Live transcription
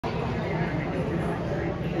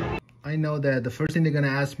I know that the first thing they're gonna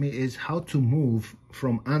ask me is how to move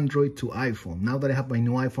from Android to iPhone. Now that I have my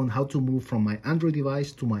new iPhone, how to move from my Android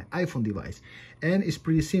device to my iPhone device. And it's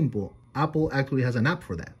pretty simple. Apple actually has an app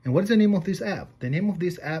for that. And what is the name of this app? The name of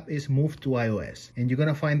this app is Move to iOS. And you're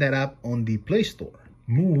gonna find that app on the Play Store.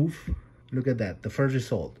 Move, look at that, the first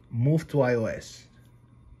result, Move to iOS.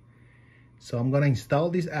 So I'm gonna install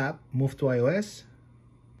this app, Move to iOS,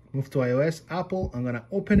 Apple, I'm gonna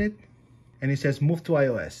open it. And it says Move to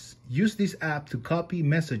iOS. Use this app to copy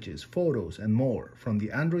messages, photos, and more from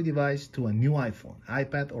the Android device to a new iPhone,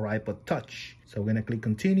 iPad, or iPod Touch. So we're gonna click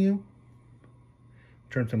continue.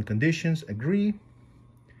 Terms and conditions, agree.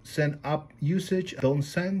 Send app usage, don't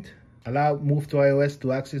send. Allow Move to iOS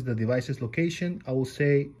to access the device's location. I will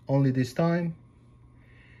say only this time.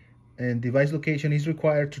 And device location is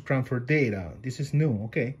required to transfer data. This is new,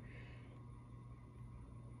 okay.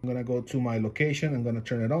 I'm gonna go to my location, I'm gonna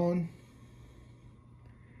turn it on.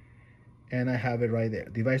 And I have it right there.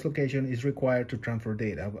 Device location is required to transfer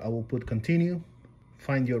data. I will put continue.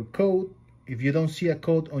 Find your code. If you don't see a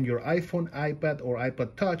code on your iPhone, iPad, or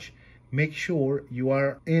iPod Touch, make sure you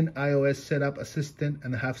are in iOS Setup Assistant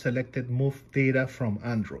and have selected Move Data from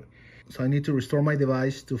Android. So I need to restore my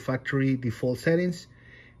device to factory default settings.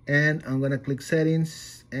 And I'm gonna click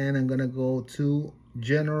settings and I'm gonna go to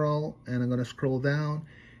general and I'm gonna scroll down.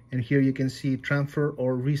 And here you can see transfer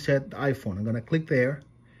or reset the iPhone. I'm gonna click there.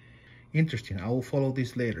 Interesting, I will follow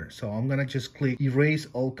this later. So I'm gonna just click erase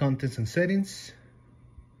all contents and settings.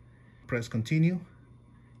 Press continue,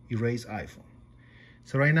 erase iPhone.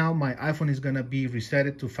 So right now my iPhone is gonna be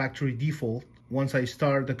reset to factory default. Once I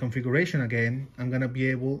start the configuration again, I'm gonna be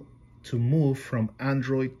able to move from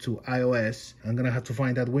Android to iOS. I'm gonna have to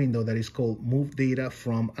find that window that is called Move Data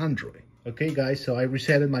from Android. Okay guys, so I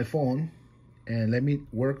resetted my phone and let me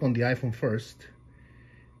work on the iPhone first.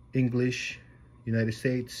 English, United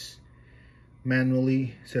States,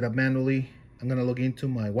 manually, set up manually. I'm gonna log into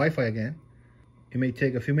my Wi-Fi again. It may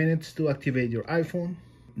take a few minutes to activate your iPhone.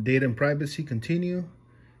 Data and privacy, continue.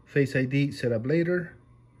 Face ID, set up later.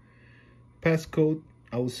 Passcode,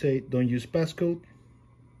 I will say don't use passcode.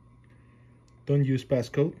 Don't use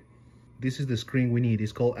passcode. This is the screen we need.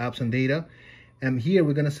 It's called apps and data. And here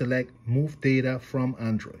we're gonna select Move Data from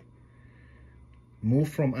Android. Move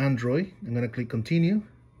from Android, I'm gonna click continue.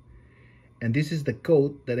 And this is the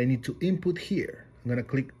code that I need to input here. I'm gonna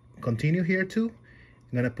click continue here too.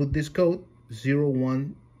 I'm gonna put this code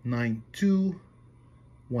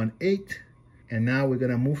 019218. And now we're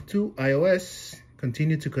gonna move to iOS.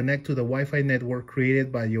 Continue to connect to the Wi-Fi network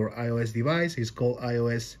created by your iOS device. It's called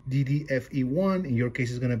iOS DDFE1. In your case,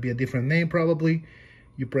 it's gonna be a different name probably.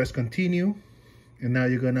 You press continue. And now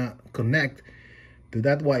you're gonna connect to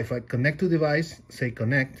that Wi-Fi. Connect to device, say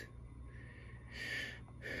connect.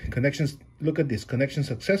 Connections, look at this, connection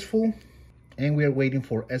successful. And we are waiting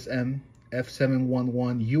for SM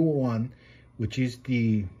F711U1, which is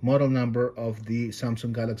the model number of the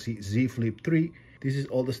Samsung Galaxy Z Flip3. This is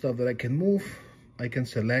all the stuff that I can move. I can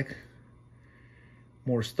select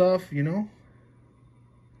more stuff, you know.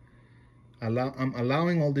 I'm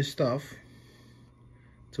allowing all this stuff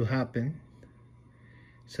to happen.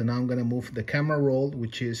 So now I'm gonna move the camera roll,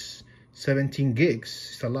 which is 17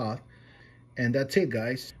 gigs, it's a lot. And that's it,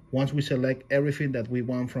 guys. Once we select everything that we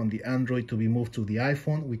want from the Android to be moved to the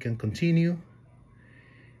iPhone, we can continue.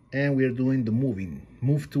 And we're doing the moving,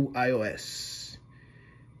 move to iOS.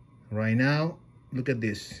 Right now, look at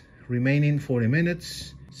this, remaining 40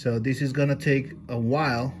 minutes. So this is gonna take a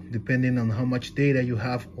while, depending on how much data you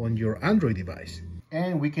have on your Android device.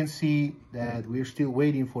 And we can see that we're still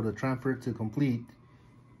waiting for the transfer to complete.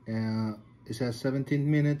 It says 17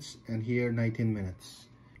 minutes and here 19 minutes.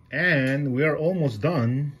 And we are almost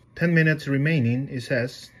done. 10 minutes remaining, it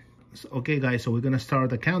says. Okay guys, so we're gonna start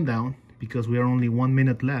the countdown because we are only 1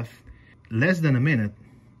 minute left. Less than a minute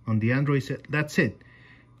on the Android set. That's it.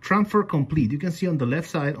 Transfer complete. You can see on the left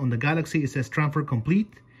side on the Galaxy, it says transfer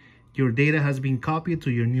complete. Your data has been copied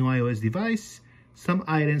to your new iOS device. Some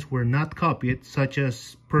items were not copied, such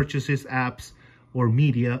as purchases, apps, or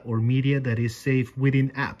media that is saved within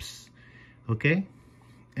apps. Okay?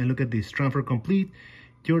 And look at this, transfer complete.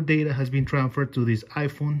 Your data has been transferred to this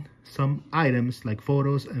iPhone. Some items like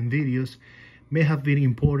photos and videos may have been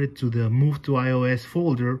imported to the Move to iOS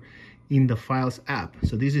folder in the Files app.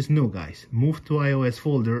 So this is new, guys. Move to iOS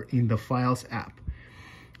folder in the Files app.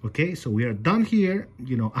 Okay, so we are done here.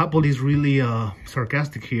 You know, Apple is really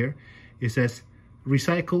sarcastic here. It says,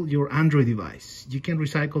 recycle your Android device. You can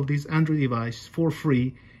recycle this Android device for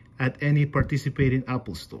free at any participating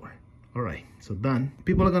Apple store. All right, so done.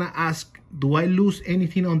 People are gonna ask, do I lose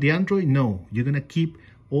anything on the Android? No, you're gonna keep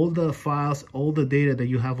all the files, all the data that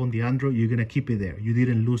you have on the Android, you're gonna keep it there. You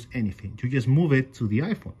didn't lose anything. You just move it to the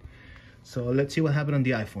iPhone. So let's see what happened on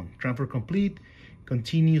the iPhone. Transfer complete,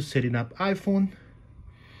 continue setting up iPhone.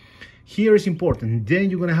 Here is important. Then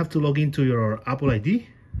you're gonna have to log into your Apple ID.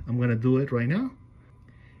 I'm gonna do it right now.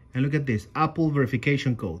 And look at this, Apple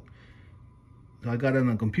verification code. So I got it on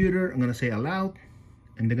a computer. I'm gonna say allow,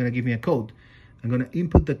 and they're gonna give me a code. I'm gonna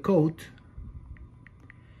input the code,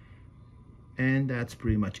 and that's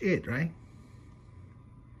pretty much it, right?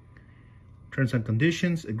 Terms and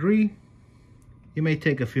conditions, agree. It may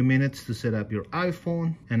take a few minutes to set up your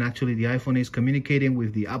iPhone, and actually the iPhone is communicating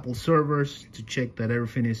with the Apple servers to check that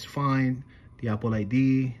everything is fine, the Apple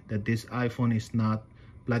ID, that this iPhone is not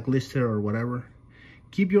blacklisted or whatever.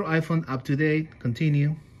 Keep your iPhone up to date,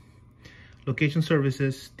 continue. Location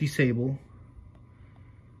services, disable.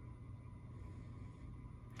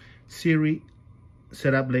 Siri,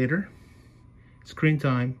 set up later. Screen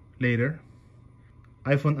time, later.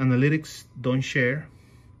 iPhone analytics, don't share.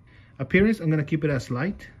 Appearance, I'm gonna keep it as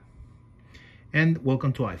light. And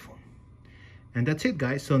welcome to iPhone. And that's it,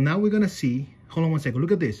 guys. So now we're gonna see, hold on one second,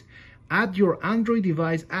 look at this. Add your Android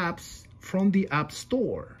device apps from the App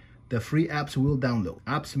Store. The free apps will download.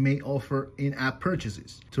 Apps may offer in-app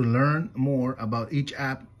purchases. To learn more about each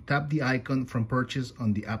app, tap the icon from purchase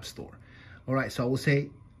on the App Store. All right, so I will say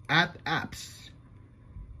add apps.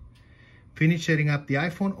 Finish setting up the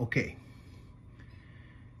iPhone, okay.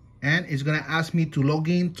 And it's gonna ask me to log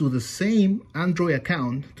in to the same Android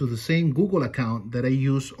account, to the same Google account that I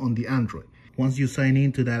use on the Android. Once you sign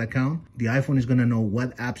into that account, the iPhone is gonna know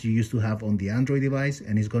what apps you used to have on the Android device,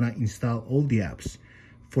 and it's gonna install all the apps.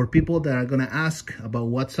 For people that are gonna ask about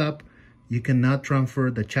WhatsApp, you cannot transfer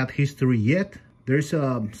the chat history yet. There's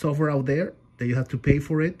a software out there that you have to pay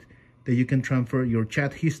for it, that you can transfer your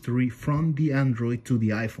chat history from the Android to the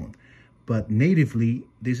iPhone. But natively,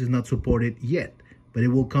 this is not supported yet, but it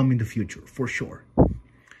will come in the future for sure.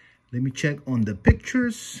 Let me check on the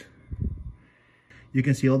pictures. You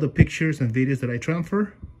can see all the pictures and videos that I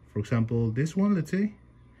transfer. For example, this one, let's say.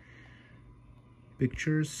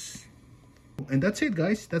 Pictures. And that's it,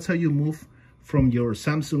 guys. That's how you move from your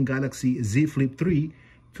Samsung Galaxy Z Flip 3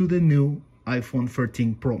 to the new iPhone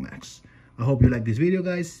 13 Pro Max. I hope you like this video,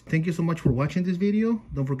 guys. Thank you so much for watching this video.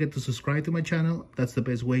 Don't forget to subscribe to my channel. That's the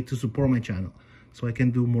best way to support my channel so I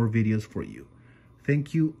can do more videos for you.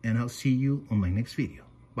 Thank you, and I'll see you on my next video.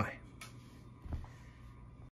 Bye.